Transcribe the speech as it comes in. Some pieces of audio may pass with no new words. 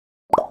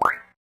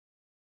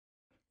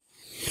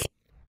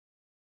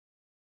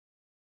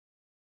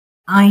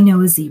I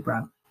know a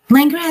zebra.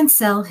 Langerhans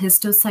cell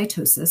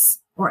histiocytosis,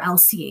 or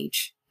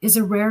LCH, is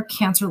a rare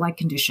cancer-like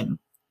condition.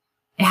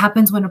 It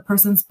happens when a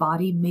person's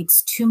body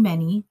makes too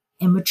many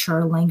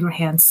immature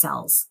Langerhans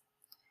cells.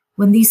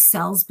 When these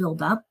cells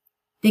build up,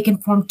 they can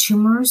form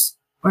tumors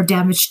or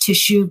damage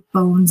tissue,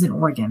 bones, and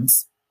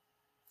organs.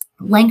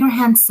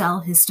 Langerhans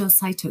cell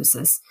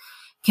histiocytosis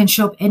can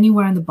show up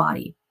anywhere in the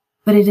body,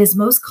 but it is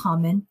most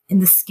common in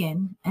the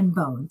skin and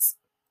bones.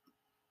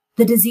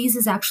 The disease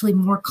is actually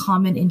more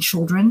common in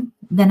children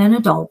than in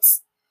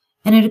adults,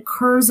 and it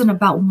occurs in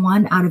about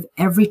 1 out of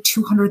every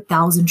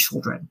 200,000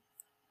 children.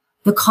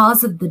 The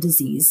cause of the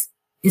disease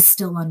is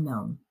still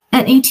unknown.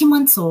 At 18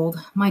 months old,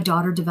 my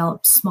daughter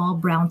developed small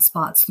brown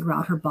spots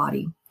throughout her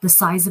body, the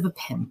size of a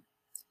pin.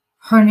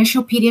 Her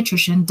initial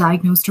pediatrician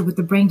diagnosed her with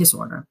a brain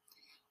disorder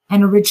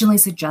and originally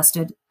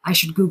suggested I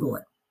should Google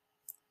it.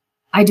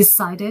 I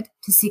decided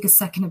to seek a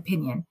second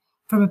opinion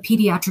from a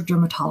pediatric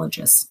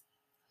dermatologist.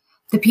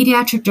 The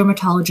pediatric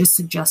dermatologist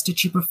suggested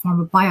she perform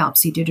a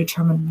biopsy to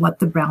determine what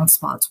the brown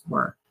spots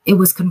were. It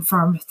was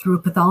confirmed through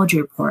a pathology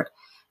report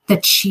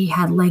that she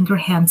had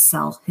Langerhans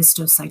cell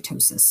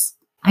histiocytosis.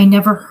 I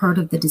never heard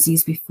of the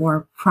disease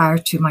before prior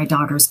to my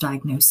daughter's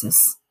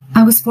diagnosis.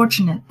 I was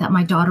fortunate that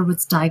my daughter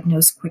was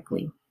diagnosed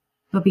quickly,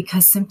 but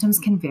because symptoms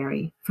can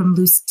vary from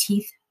loose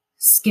teeth,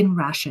 skin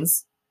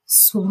rashes,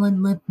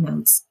 swollen lymph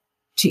nodes,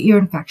 to ear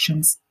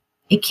infections,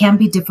 it can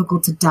be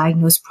difficult to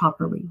diagnose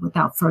properly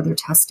without further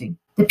testing.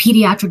 The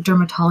pediatric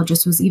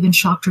dermatologist was even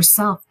shocked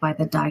herself by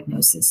the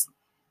diagnosis,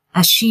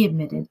 as she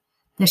admitted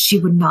that she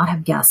would not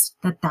have guessed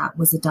that that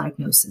was a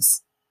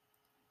diagnosis.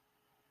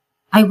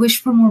 I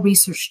wish for more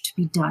research to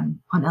be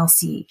done on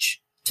LCH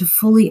to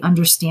fully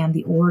understand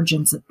the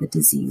origins of the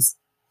disease,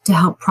 to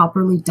help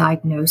properly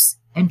diagnose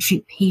and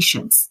treat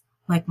patients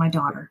like my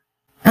daughter.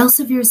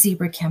 Elsevier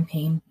Zebra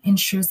campaign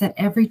ensures that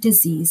every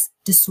disease,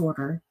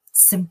 disorder,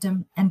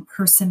 symptom, and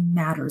person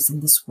matters in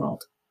this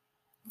world.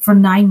 For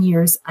 9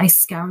 years, I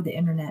scoured the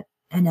internet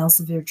and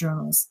Elsevier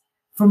journals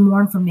for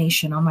more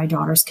information on my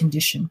daughter's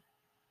condition.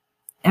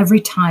 Every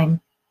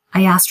time,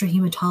 I asked her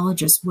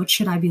hematologist, what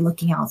should I be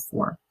looking out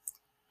for?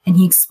 And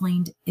he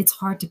explained it's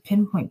hard to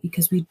pinpoint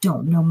because we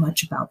don't know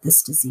much about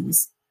this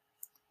disease.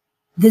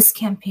 This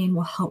campaign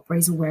will help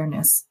raise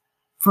awareness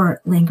for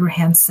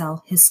Langerhans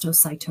cell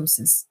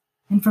histiocytosis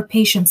and for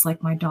patients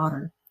like my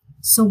daughter,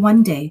 so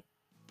one day,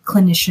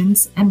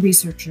 clinicians and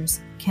researchers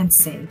can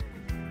say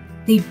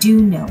they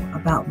do know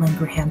about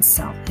Langerhans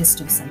cell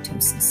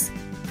histiocytosis.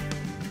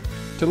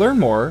 To learn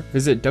more,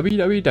 visit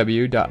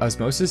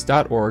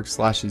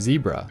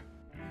www.osmosis.org/zebra.